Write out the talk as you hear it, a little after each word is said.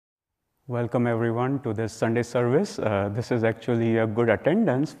Welcome everyone to this Sunday service. This is actually a good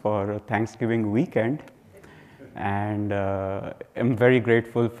attendance for Thanksgiving weekend, and I'm very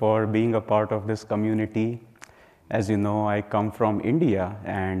grateful for being a part of this community. As you know, I come from India,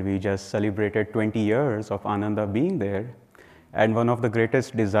 and we just celebrated 20 years of Ananda being there. And one of the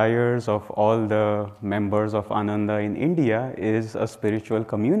greatest desires of all the members of Ananda in India is a spiritual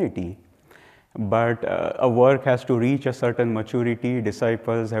community. But a work has to reach a certain maturity,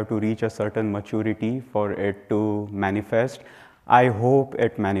 disciples have to reach a certain maturity for it to manifest. I hope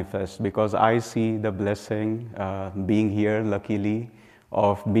it manifests because I see the blessing being here, luckily,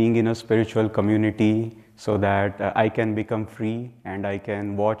 of being in a spiritual community so that I can become free and I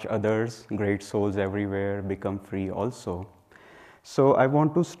can watch others, great souls everywhere, become free also. So I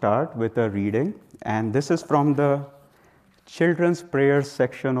want to start with a reading, and this is from the Children's Prayers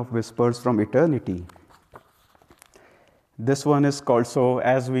section of Whispers from Eternity. This one is called, so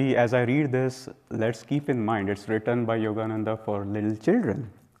as I read this, let's keep in mind it's written by Yogananda for little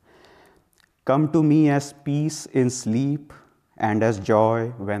children. Come to me as peace in sleep and as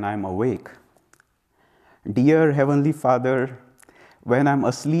joy when I'm awake. Dear Heavenly Father, when I'm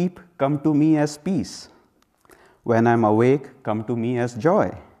asleep, come to me as peace. When I'm awake, come to me as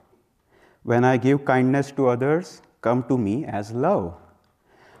joy. When I give kindness to others, come to me as love.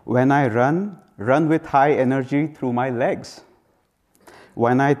 When I run with high energy through my legs.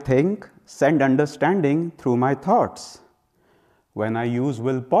 When I think, send understanding through my thoughts. When I use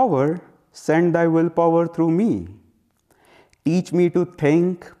willpower, send thy willpower through me. Teach me to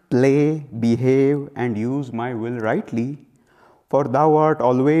think, play, behave, and use my will rightly, for thou art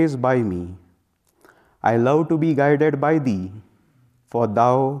always by me. I love to be guided by thee, for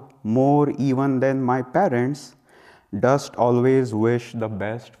thou, more even than my parents, dost always wish the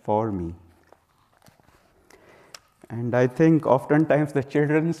best for me. And I think oftentimes the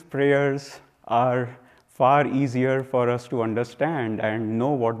children's prayers are far easier for us to understand and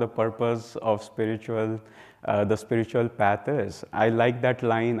know what the purpose of the spiritual path is. I like that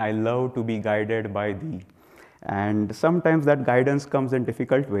line, I love to be guided by thee. And sometimes that guidance comes in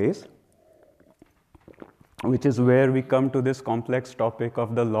difficult ways, which is where we come to this complex topic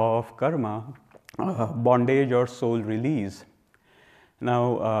of the law of karma, bondage or soul release.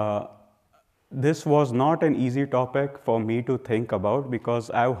 Now, this was not an easy topic for me to think about because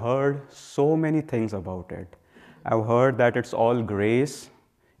I've heard so many things about it. I've heard that it's all grace,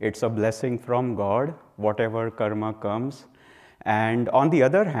 it's a blessing from God, whatever karma comes. And on the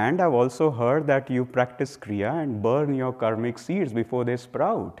other hand, I've also heard that you practice Kriya and burn your karmic seeds before they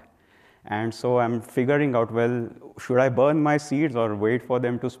sprout. And so I'm figuring out, well, should I burn my seeds or wait for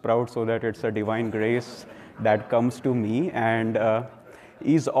them to sprout so that it's a divine grace that comes to me? And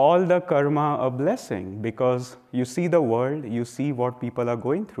is all the karma a blessing? Because you see the world, you see what people are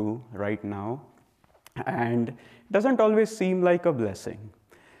going through right now, and it doesn't always seem like a blessing.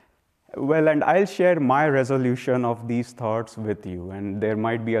 Well, and I'll share my resolution of these thoughts with you, and there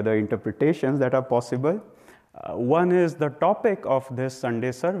might be other interpretations that are possible. One is the topic of this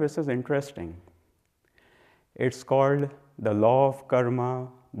Sunday service is interesting. It's called the law of karma,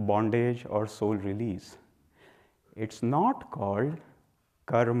 bondage, or soul release. It's not called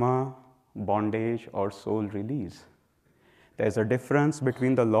karma, bondage, or soul release. There's a difference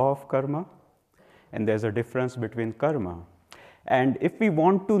between the law of karma and there's a difference between karma. And if we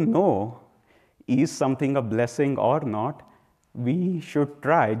want to know is something a blessing or not, we should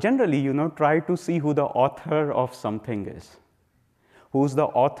try to see who the author of something is. Who's the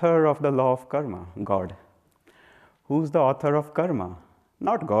author of the law of karma? God. Who's the author of karma?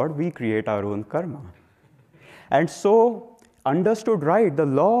 Not God, we create our own karma. And so, understood right, the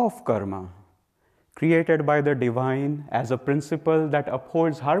law of karma, created by the divine as a principle that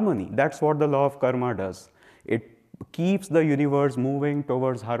upholds harmony. That's what the law of karma does. It keeps the universe moving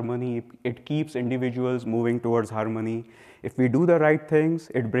towards harmony. It keeps individuals moving towards harmony. If we do the right things,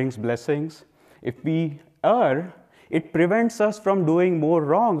 it brings blessings. If we err, it prevents us from doing more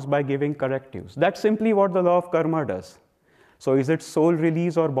wrongs by giving correctives. That's simply what the law of karma does. So is it soul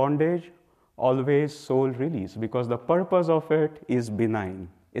release or bondage? Always soul release, because the purpose of it is benign,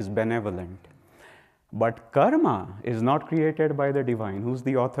 is benevolent. But karma is not created by the divine. Who's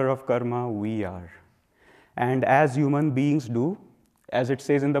the author of karma? We are. And as human beings do, as it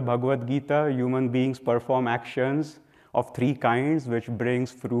says in the Bhagavad Gita, human beings perform actions of three kinds, which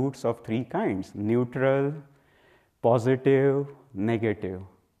brings fruits of three kinds: neutral, positive, negative.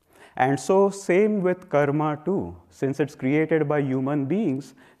 And so same with karma too. Since it's created by human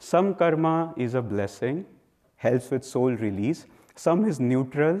beings, some karma is a blessing, helps with soul release. Some is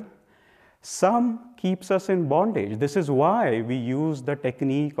neutral, Some keeps us in bondage. This is why we use the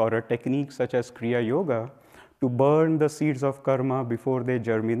technique or a technique such as Kriya Yoga to burn the seeds of karma before they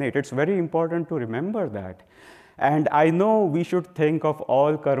germinate. It's very important to remember that. And I know we should think of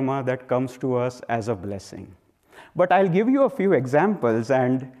all karma that comes to us as a blessing. But I'll give you a few examples,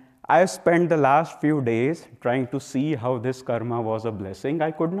 and I spent the last few days trying to see how this karma was a blessing.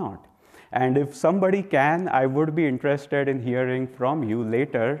 I could not. And if somebody can, I would be interested in hearing from you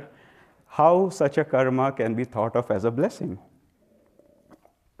later how such a karma can be thought of as a blessing.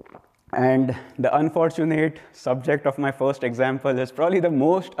 And the unfortunate subject of my first example is probably the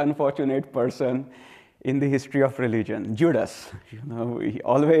most unfortunate person in the history of religion, Judas.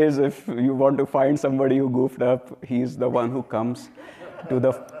 Always if you want to find somebody who goofed up, he's the one who comes to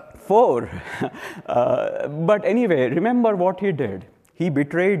the fore. But anyway, remember what he did. He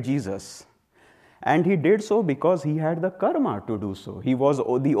betrayed Jesus. And he did so because he had the karma to do so. He was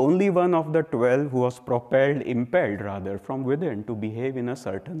the only one of the 12 who was impelled from within to behave in a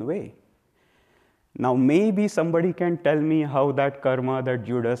certain way. Now maybe somebody can tell me how that karma that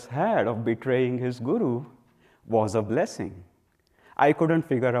Judas had of betraying his guru was a blessing. I couldn't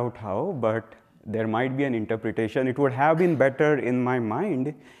figure out how, but there might be an interpretation. It would have been better in my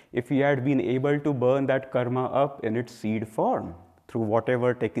mind if he had been able to burn that karma up in its seed form, through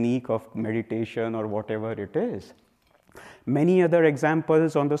whatever technique of meditation or whatever it is. Many other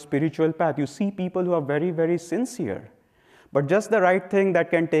examples on the spiritual path. You see people who are very, very sincere, but just the right thing that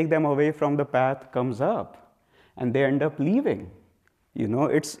can take them away from the path comes up, and they end up leaving.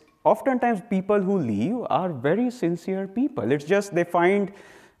 It's oftentimes people who leave are very sincere people. It's just they find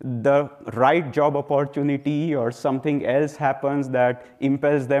the right job opportunity or something else happens that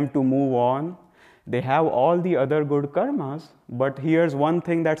impels them to move on. They have all the other good karmas, but here's one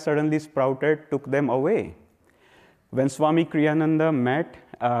thing that suddenly sprouted, took them away. When Swami Kriyananda met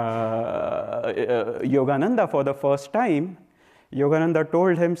Yogananda for the first time, Yogananda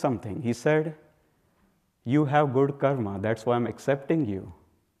told him something. He said, "You have good karma, that's why I'm accepting you.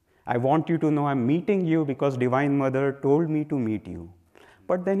 I want you to know I'm meeting you because Divine Mother told me to meet you."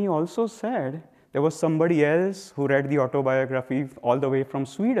 But then he also said, there was somebody else who read the autobiography all the way from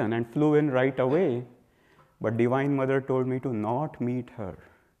Sweden and flew in right away. But Divine Mother told me to not meet her.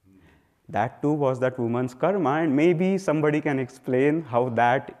 That too was that woman's karma, and maybe somebody can explain how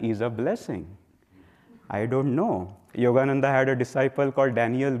that is a blessing. I don't know. Yogananda had a disciple called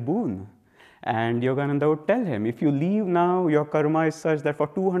Daniel Boone, and Yogananda would tell him, if you leave now, your karma is such that for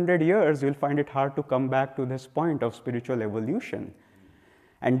 200 years, you'll find it hard to come back to this point of spiritual evolution.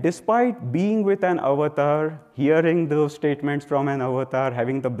 And despite being with an avatar, hearing those statements from an avatar,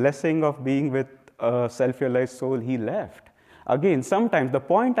 having the blessing of being with a self-realized soul, he left. Again, sometimes the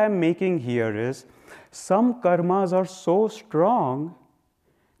point I'm making here is some karmas are so strong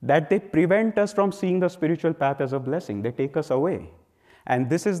that they prevent us from seeing the spiritual path as a blessing. They take us away. And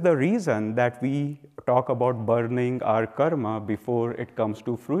this is the reason that we talk about burning our karma before it comes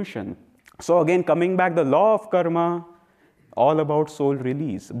to fruition. So again, coming back, the law of karma, all about soul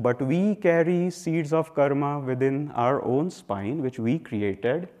release. But we carry seeds of karma within our own spine, which we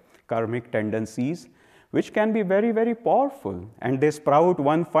created, karmic tendencies, which can be very, very powerful. And they sprout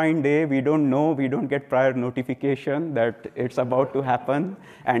one fine day. We don't know, we don't get prior notification that it's about to happen.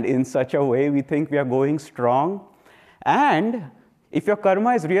 And in such a way, we think we are going strong. And if your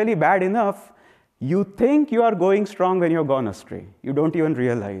karma is really bad enough, you think you are going strong when you're gone astray. You don't even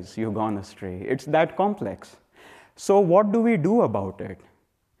realize you've gone astray. It's that complex. So what do we do about it?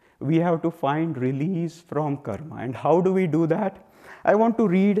 We have to find release from karma. And how do we do that? I want to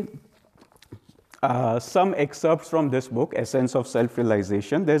read some excerpts from this book, Essence of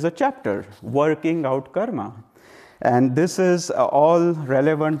Self-Realization. There's a chapter, Working Out Karma. And this is all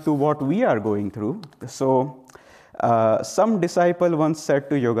relevant to what we are going through. So some disciple once said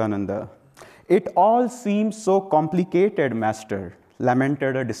to Yogananda, "It all seems so complicated, Master,"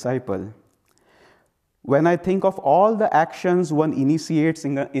 lamented a disciple. "When I think of all the actions one initiates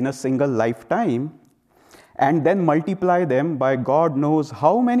in a single lifetime, and then multiply them by God knows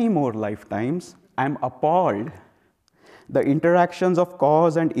how many more lifetimes, I'm appalled. The interactions of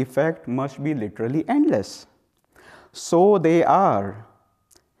cause and effect must be literally endless. So they are."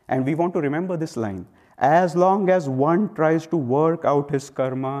 And we want to remember this line, "as long as one tries to work out his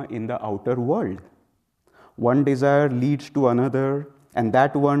karma in the outer world. One desire leads to another, and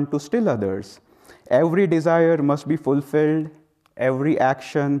that one to still others. Every desire must be fulfilled, every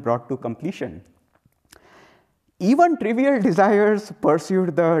action brought to completion." Even trivial desires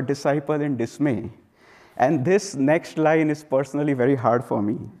pursued the disciple in dismay. And this next line is personally very hard for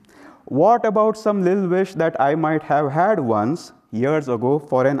me. "What about some little wish that I might have had once, years ago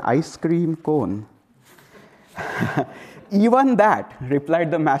for an ice cream cone. Even that,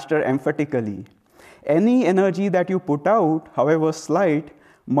 replied the master emphatically. Any energy that you put out, however slight,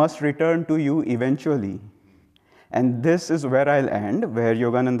 must return to you eventually. And this is where I'll end, where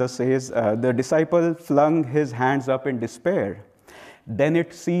Yogananda says, the disciple flung his hands up in despair. Then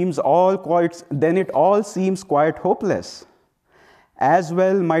it all seems quite hopeless. As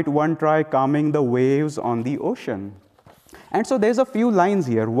well might one try calming the waves on the ocean. And so there's a few lines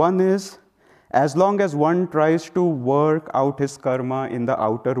here. One is, as long as one tries to work out his karma in the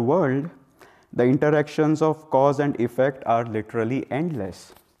outer world, the interactions of cause and effect are literally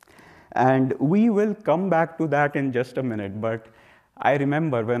endless. And we will come back to that in just a minute, but I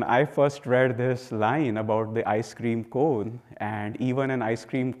remember when I first read this line about the ice cream cone, and even an ice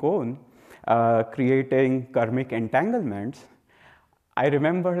cream cone creating karmic entanglements, I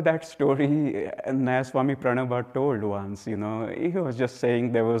remember that story Swami Pranabha told once. He was just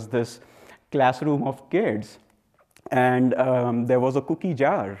saying there was this classroom of kids, and there was a cookie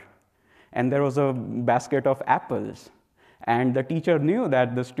jar, and there was a basket of apples. And the teacher knew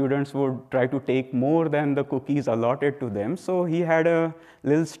that the students would try to take more than the cookies allotted to them. So he had a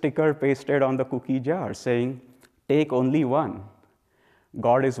little sticker pasted on the cookie jar saying, "Take only one.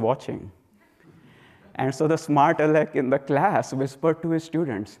 God is watching." And so the smart aleck in the class whispered to his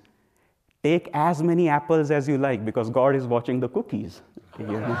students, "Take as many apples as you like because God is watching the cookies."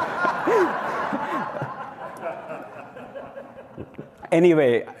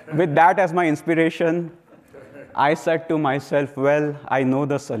 Anyway, with that as my inspiration, I said to myself, well, I know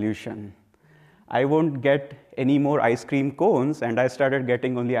the solution. I won't get any more ice cream cones, and I started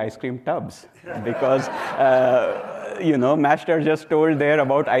getting only ice cream tubs because, Master just told there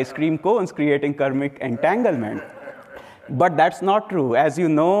about ice cream cones creating karmic entanglement. But that's not true. As you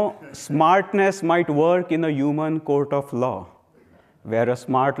know, smartness might work in a human court of law, where a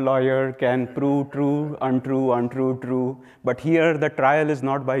smart lawyer can prove true, untrue, untrue, true. But here, the trial is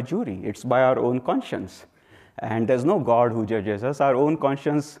not by jury. It's by our own conscience. And there's no God who judges us. Our own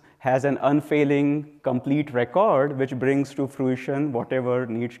conscience has an unfailing, complete record which brings to fruition whatever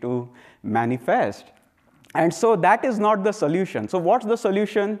needs to manifest. And so that is not the solution. So what's the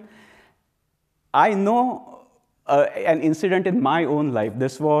solution? I know an incident in my own life.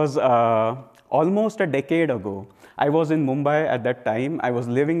 This was almost a decade ago. I was in Mumbai at that time. I was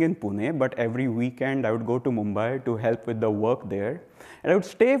living in Pune, but every weekend I would go to Mumbai to help with the work there. And I would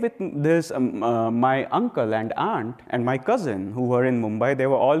stay with my uncle and aunt and my cousin who were in Mumbai. They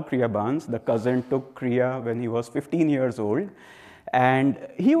were all Kriyabans. The cousin took Kriya when he was 15 years old. And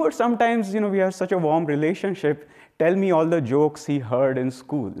he would sometimes, we had such a warm relationship, tell me all the jokes he heard in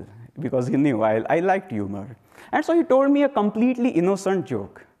school because he knew I liked humor. And so he told me a completely innocent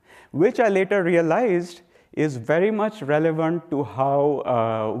joke, which I later realized is very much relevant to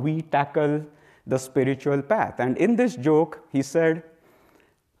how we tackle the spiritual path. And in this joke, he said,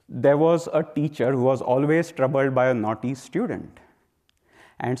 there was a teacher who was always troubled by a naughty student.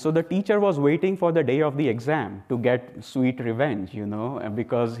 And so the teacher was waiting for the day of the exam to get sweet revenge,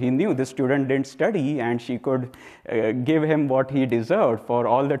 because he knew this student didn't study and she could give him what he deserved for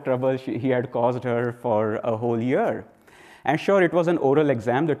all the trouble he had caused her for a whole year. And sure, it was an oral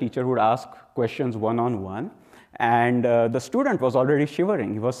exam. The teacher would ask questions one-on-one. And the student was already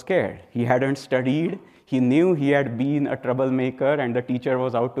shivering. He was scared. He hadn't studied. He knew he had been a troublemaker, and the teacher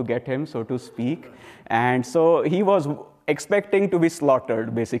was out to get him, so to speak. And so he was expecting to be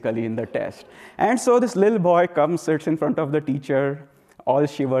slaughtered, basically, in the test. And so this little boy comes, sits in front of the teacher, all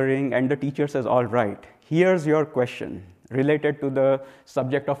shivering, and the teacher says, all right, here's your question related to the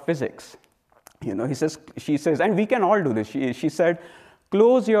subject of physics. She says, and we can all do this. She said,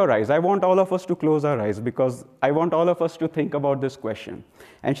 close your eyes. I want all of us to close our eyes because I want all of us to think about this question.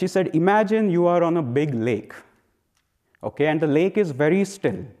 And she said, imagine you are on a big lake, okay, and the lake is very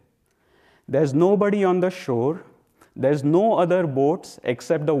still. There's nobody on the shore. There's no other boats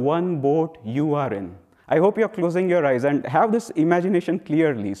except the one boat you are in. I hope you're closing your eyes and have this imagination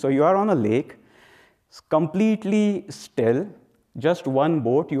clearly. So you are on a lake, it's completely still, just one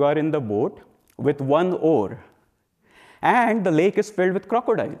boat. You are in the boat with one oar. And the lake is filled with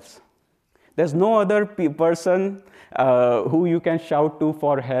crocodiles. There's no other person who you can shout to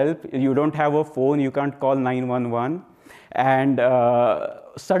for help. You don't have a phone. You can't call 911. And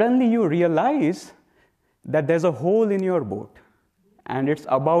suddenly you realize that there's a hole in your boat. And it's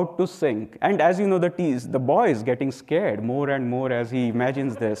about to sink. And as you know, the boy is getting scared more and more as he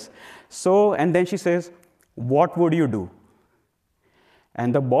imagines this. And then she says, what would you do?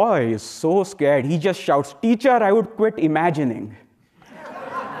 And the boy is so scared, he just shouts, teacher, I would quit imagining.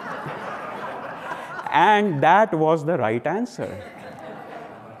 And that was the right answer.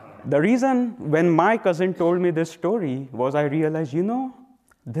 The reason when my cousin told me this story was I realized,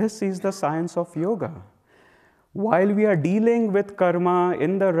 this is the science of yoga. While we are dealing with karma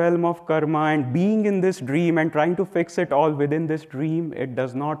in the realm of karma and being in this dream and trying to fix it all within this dream, it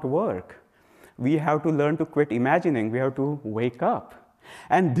does not work. We have to learn to quit imagining. We have to wake up.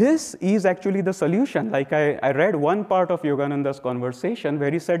 And this is actually the solution. Like I read one part of Yogananda's conversation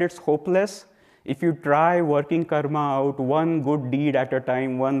where he said it's hopeless if you try working karma out one good deed at a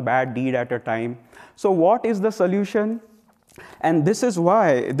time, one bad deed at a time. So what is the solution? And this is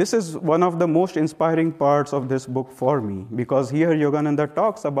why, this is one of the most inspiring parts of this book for me, because here Yogananda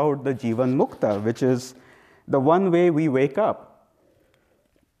talks about the Jivan Mukta, which is the one way we wake up,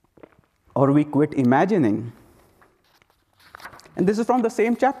 or we quit imagining. And this is from the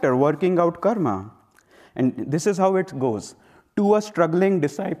same chapter, Working Out Karma. And this is how it goes. To a struggling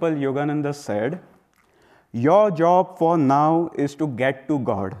disciple, Yogananda said, "Your job for now is to get to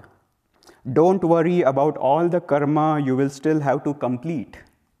God. Don't worry about all the karma you will still have to complete.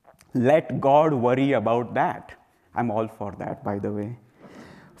 Let God worry about that." I'm all for that, by the way.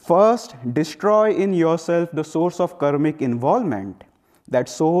 First, destroy in yourself the source of karmic involvement. That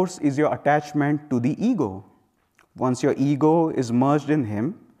source is your attachment to the ego. Once your ego is merged in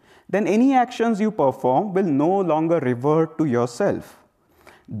him, then any actions you perform will no longer revert to yourself.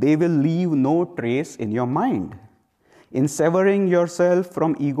 They will leave no trace in your mind. In severing yourself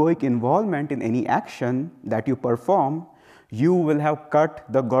from egoic involvement in any action that you perform, you will have cut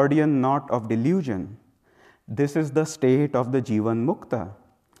the Gordian knot of delusion. This is the state of the Jivan Mukta,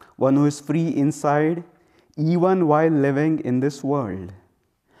 one who is free inside even while living in this world.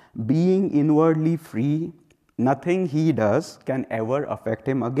 Being inwardly free, nothing he does can ever affect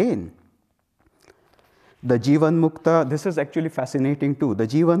him again. The Jivan Mukta, this is actually fascinating too. The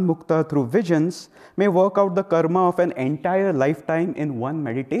Jivan Mukta through visions may work out the karma of an entire lifetime in one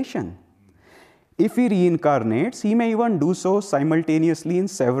meditation. If he reincarnates, he may even do so simultaneously in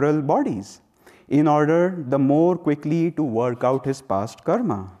several bodies in order the more quickly to work out his past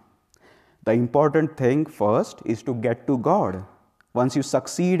karma. The important thing first is to get to God. Once you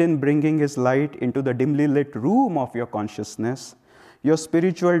succeed in bringing his light into the dimly lit room of your consciousness, your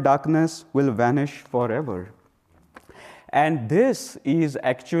spiritual darkness will vanish forever. And this is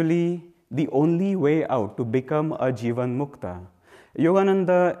actually the only way out to become a Jivan Mukta.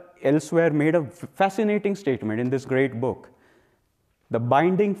 Yogananda elsewhere made a fascinating statement in this great book. The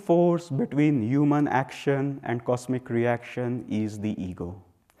binding force between human action and cosmic reaction is the ego.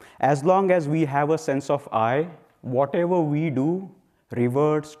 As long as we have a sense of I, whatever we do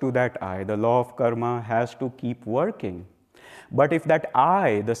reverts to that I. The law of karma has to keep working. But if that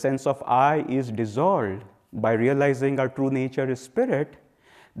I, the sense of I, is dissolved by realizing our true nature is spirit,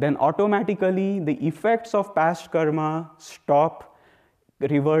 then automatically the effects of past karma stop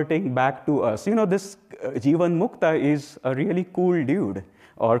reverting back to us. This Jivan Mukta is a really cool dude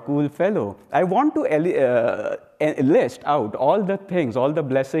or cool fellow. I want to list out all the things, all the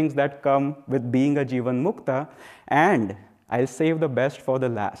blessings that come with being a Jivan Mukta, and I'll save the best for the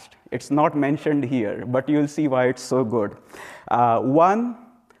last. It's not mentioned here, but you'll see why it's so good. One,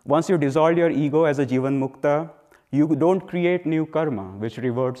 once you dissolve your ego as a Jivan Mukta, you don't create new karma, which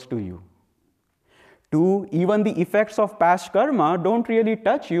reverts to you. Two, even the effects of past karma don't really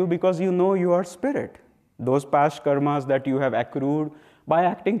touch you because you know you are spirit. Those past karmas that you have accrued by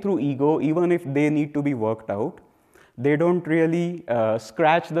acting through ego, even if they need to be worked out, they don't really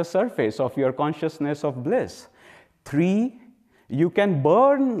scratch the surface of your consciousness of bliss. Three, you can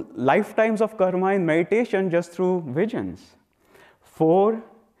burn lifetimes of karma in meditation just through visions. Four,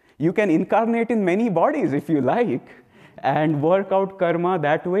 you can incarnate in many bodies if you like and work out karma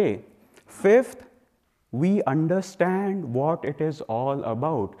that way. Fifth, we understand what it is all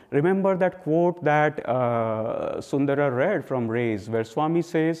about. Remember that quote that Sundara read from Rays, where Swami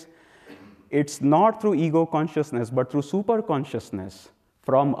says, it's not through ego consciousness, but through super consciousness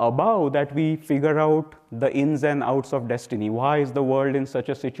from above that we figure out the ins and outs of destiny. Why is the world in such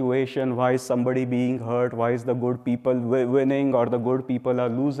a situation? Why is somebody being hurt? Why is the good people winning or the good people are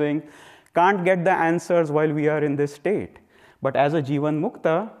losing? Can't get the answers while we are in this state. But as a Jivan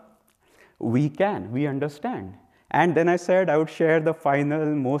Mukta, we understand. And then I said I would share the final,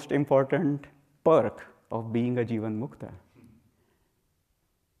 most important perk of being a Jivan Mukta.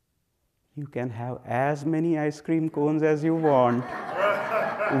 You can have as many ice cream cones as you want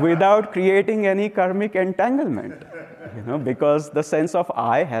without creating any karmic entanglement, because the sense of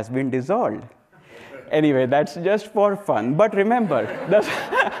I has been dissolved. Anyway, that's just for fun. But remember,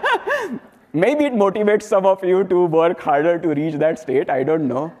 Maybe it motivates some of you to work harder to reach that state, I don't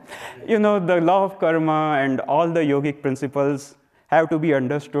know. The law of karma and all the yogic principles have to be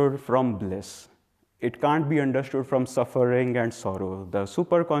understood from bliss. It can't be understood from suffering and sorrow. The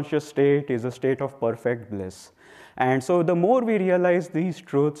superconscious state is a state of perfect bliss. And so the more we realize these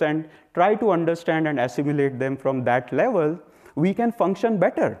truths and try to understand and assimilate them from that level, we can function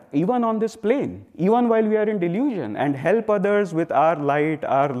better, even on this plane, even while we are in delusion, and help others with our light,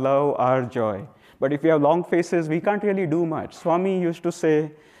 our love, our joy. But if we have long faces, we can't really do much. Swami used to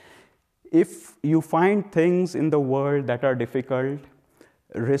say, if you find things in the world that are difficult,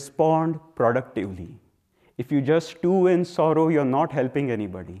 respond productively. If you just stew in sorrow, you're not helping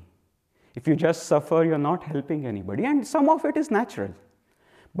anybody. If you just suffer, you're not helping anybody. And some of it is natural.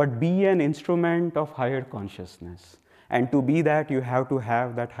 But be an instrument of higher consciousness. And to be that, you have to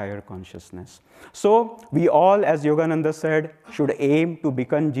have that higher consciousness. So, we all, as Yogananda said, should aim to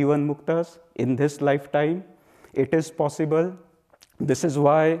become Jivan Muktas in this lifetime. It is possible. This is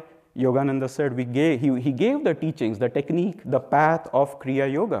why Yogananda said he gave the teachings, the technique, the path of Kriya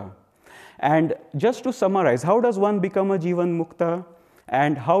Yoga. And just to summarize, how does one become a Jivan Mukta?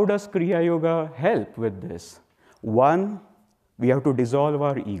 And how does Kriya Yoga help with this? 1, we have to dissolve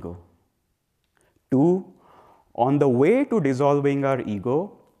our ego. 2, on the way to dissolving our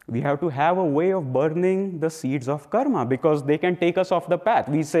ego, we have to have a way of burning the seeds of karma, because they can take us off the path.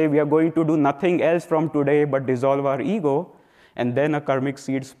 We say we are going to do nothing else from today but dissolve our ego, and then a karmic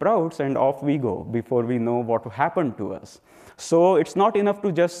seed sprouts and off we go before we know what happened to us. So it's not enough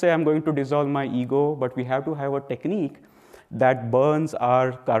to just say I'm going to dissolve my ego, but we have to have a technique that burns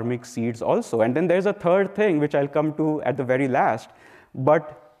our karmic seeds also. And then there's a third thing which I'll come to at the very last.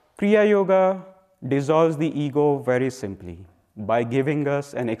 But Kriya Yoga dissolves the ego very simply by giving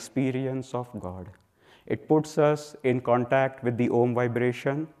us an experience of God. It puts us in contact with the Om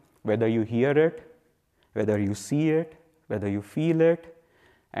vibration, whether you hear it, whether you see it, whether you feel it,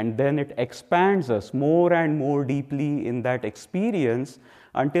 and then it expands us more and more deeply in that experience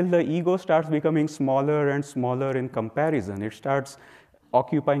until the ego starts becoming smaller and smaller in comparison. It starts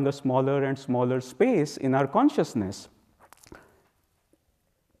occupying a smaller and smaller space in our consciousness.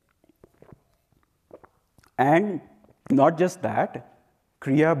 And not just that,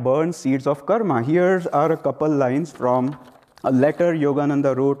 Kriya burns seeds of karma. Here are a couple lines from a letter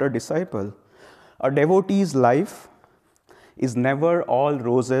Yogananda wrote a disciple. A devotee's life is never all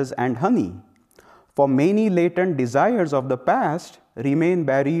roses and honey, for many latent desires of the past remain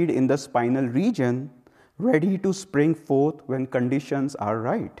buried in the spinal region, ready to spring forth when conditions are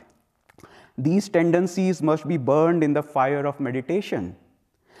right. These tendencies must be burned in the fire of meditation,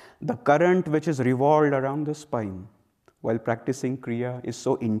 the current which is revolved around the spine while practicing Kriya is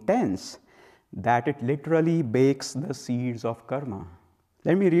so intense that it literally bakes the seeds of karma.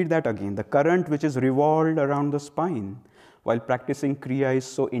 Let me read that again. The current which is revolved around the spine while practicing Kriya is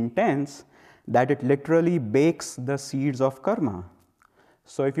so intense that it literally bakes the seeds of karma.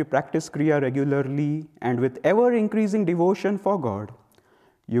 So if you practice Kriya regularly and with ever-increasing devotion for God,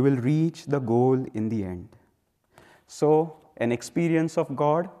 you will reach the goal in the end. So an experience of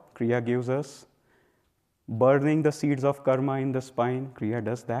God, Kriya gives us. Burning the seeds of karma in the spine, Kriya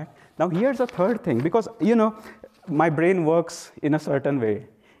does that. Now here's a third thing, because my brain works in a certain way.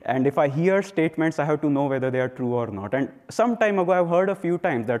 And if I hear statements, I have to know whether they are true or not. And some time ago, I've heard a few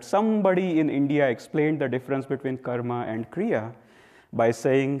times that somebody in India explained the difference between karma and Kriya by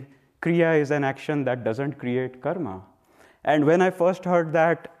saying Kriya is an action that doesn't create karma. And when I first heard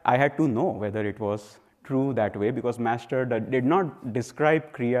that, I had to know whether it was true that way, because Master did not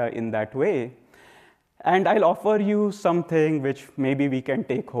describe Kriya in that way. And I'll offer you something which maybe we can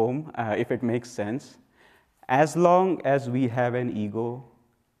take home if it makes sense. As long as we have an ego,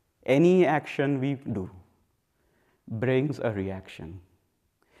 any action we do brings a reaction.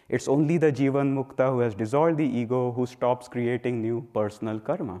 It's only the Jivan Mukta who has dissolved the ego who stops creating new personal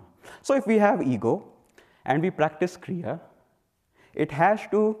karma. So if we have ego and we practice Kriya, it has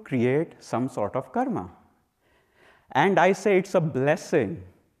to create some sort of karma. And I say it's a blessing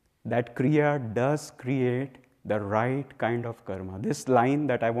that Kriya does create the right kind of karma. This line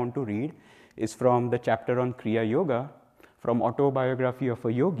that I want to read is from the chapter on Kriya Yoga, from Autobiography of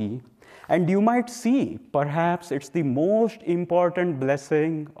a Yogi. And you might see, perhaps it's the most important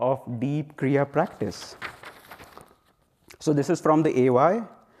blessing of deep Kriya practice. So this is from the AY.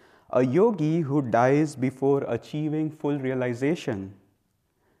 A yogi who dies before achieving full realization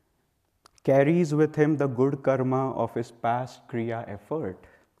carries with him the good karma of his past Kriya effort.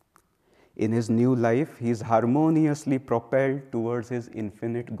 In his new life, he is harmoniously propelled towards his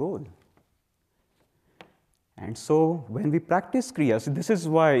infinite goal. And so when we practice Kriya, so this is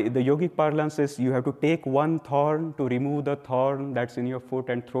why the yogic parlance says you have to take one thorn to remove the thorn that's in your foot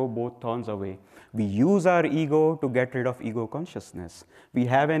and throw both thorns away. We use our ego to get rid of ego consciousness. We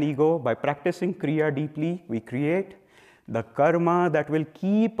have an ego. By practicing Kriya deeply, we create the karma that will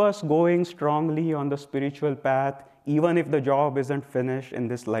keep us going strongly on the spiritual path, even if the job isn't finished in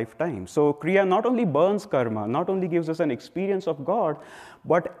this lifetime. So Kriya not only burns karma, not only gives us an experience of God,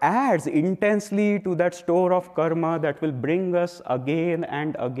 but adds intensely to that store of karma that will bring us again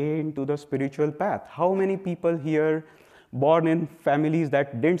and again to the spiritual path. How many people here born in families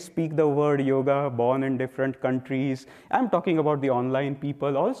that didn't speak the word yoga, born in different countries, I'm talking about the online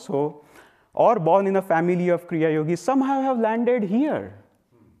people also, or born in a family of Kriya yogis, somehow have landed here,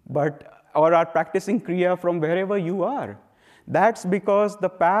 or are practicing Kriya from wherever you are. That's because the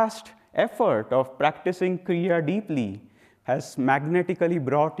past effort of practicing Kriya deeply has magnetically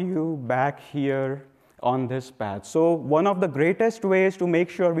brought you back here on this path. So one of the greatest ways to make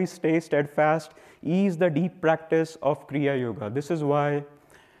sure we stay steadfast is the deep practice of Kriya Yoga. This is why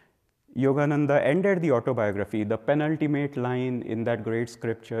Yogananda ended the autobiography, the penultimate line in that great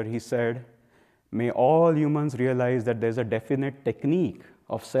scripture. He said, "May all humans realize that there's a definite technique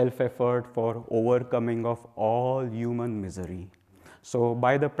of self-effort for overcoming of all human misery." So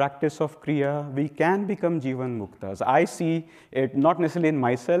by the practice of Kriya, we can become Jivan Muktas. I see it not necessarily in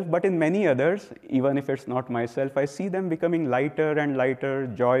myself, but in many others, even if it's not myself, I see them becoming lighter and lighter,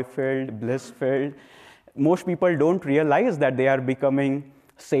 joy-filled, bliss-filled. Most people don't realize that they are becoming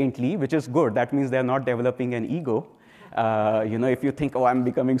saintly, which is good. That means they're not developing an ego. If you think, oh, I'm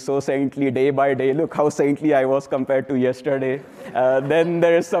becoming so saintly day by day, look how saintly I was compared to yesterday, then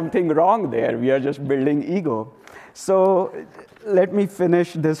there is something wrong there. We are just building ego. So let me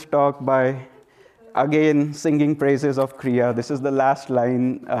finish this talk by, again, singing praises of Kriya. This is the last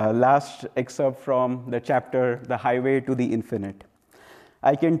line, last excerpt from the chapter, The Highway to the Infinite.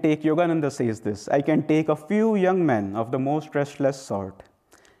 Yogananda says this, I can take a few young men of the most restless sort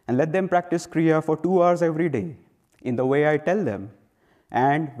and let them practice Kriya for 2 hours every day, in the way I tell them,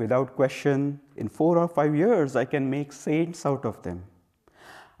 and without question, in 4 or 5 years, I can make saints out of them.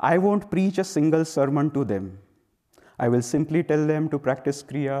 I won't preach a single sermon to them. I will simply tell them to practice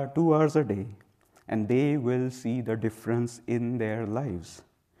Kriya 2 hours a day, and they will see the difference in their lives.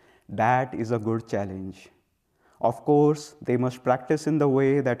 That is a good challenge. Of course, they must practice in the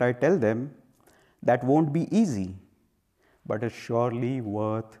way that I tell them. That won't be easy, but it's surely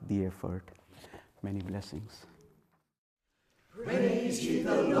worth the effort. Many blessings. Praise ye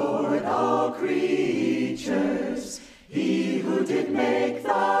the Lord, all creatures, He who did make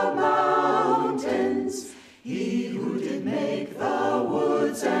the mountains, He who did make the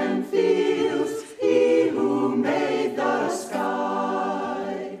woods and fields, He who made the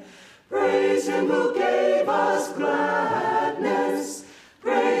sky. Praise Him who gave us gladness,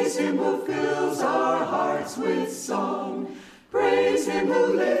 praise Him who fills our hearts with song, praise Him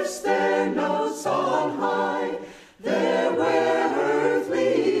who lifts their notes on high, there where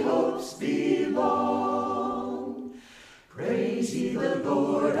earthly hopes belong. Praise ye the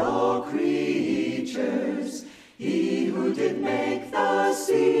Lord, all creatures, He who did make the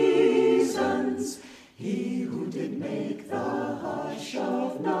seasons, He who did make the hush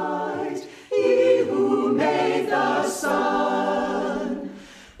of night, He who made the sun.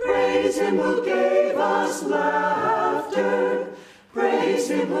 Praise Him who gave us laughter, praise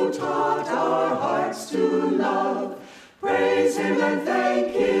Him who taught our hearts to love. Praise Him and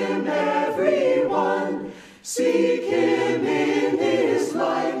thank Him, everyone. Seek Him in His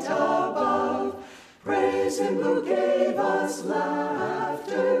light above. Praise Him who gave us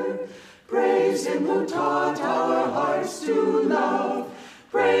laughter. Praise Him who taught our hearts to love.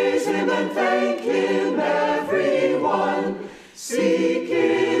 Praise Him and thank Him, everyone. Seek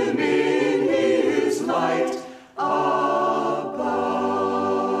Him in His light above.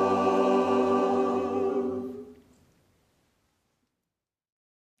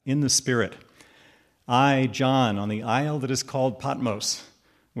 In the Spirit. I, John, on the isle that is called Patmos,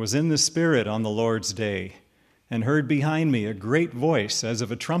 was in the Spirit on the Lord's day, and heard behind me a great voice as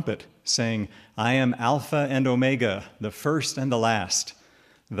of a trumpet, saying, I am Alpha and Omega, the first and the last.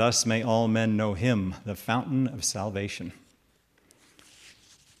 Thus may all men know Him, the fountain of salvation.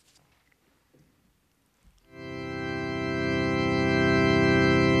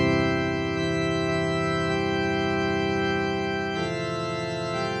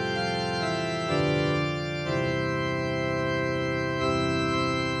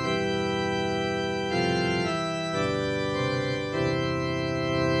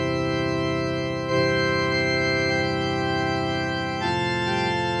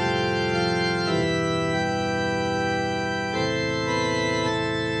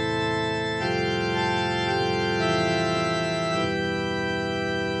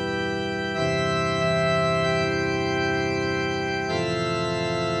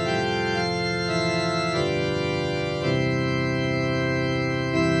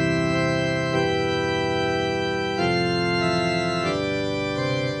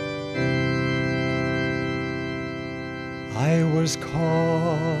 was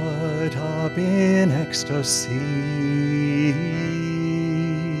caught up in ecstasy.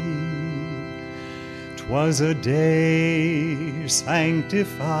 'Twas a day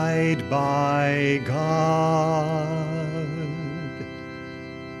sanctified by God.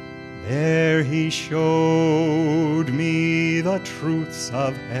 There he showed me the truths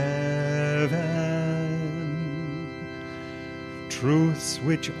of heaven, truths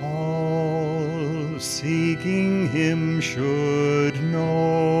which all seeking him should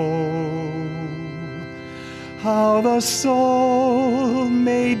know. How the soul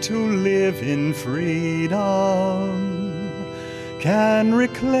made to live in freedom can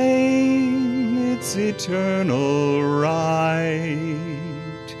reclaim its eternal right.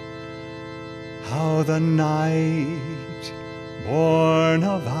 How the night, born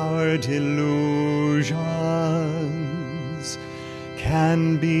of our delusions,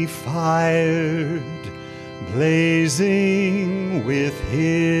 can be fired, blazing with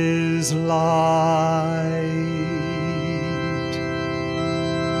his light.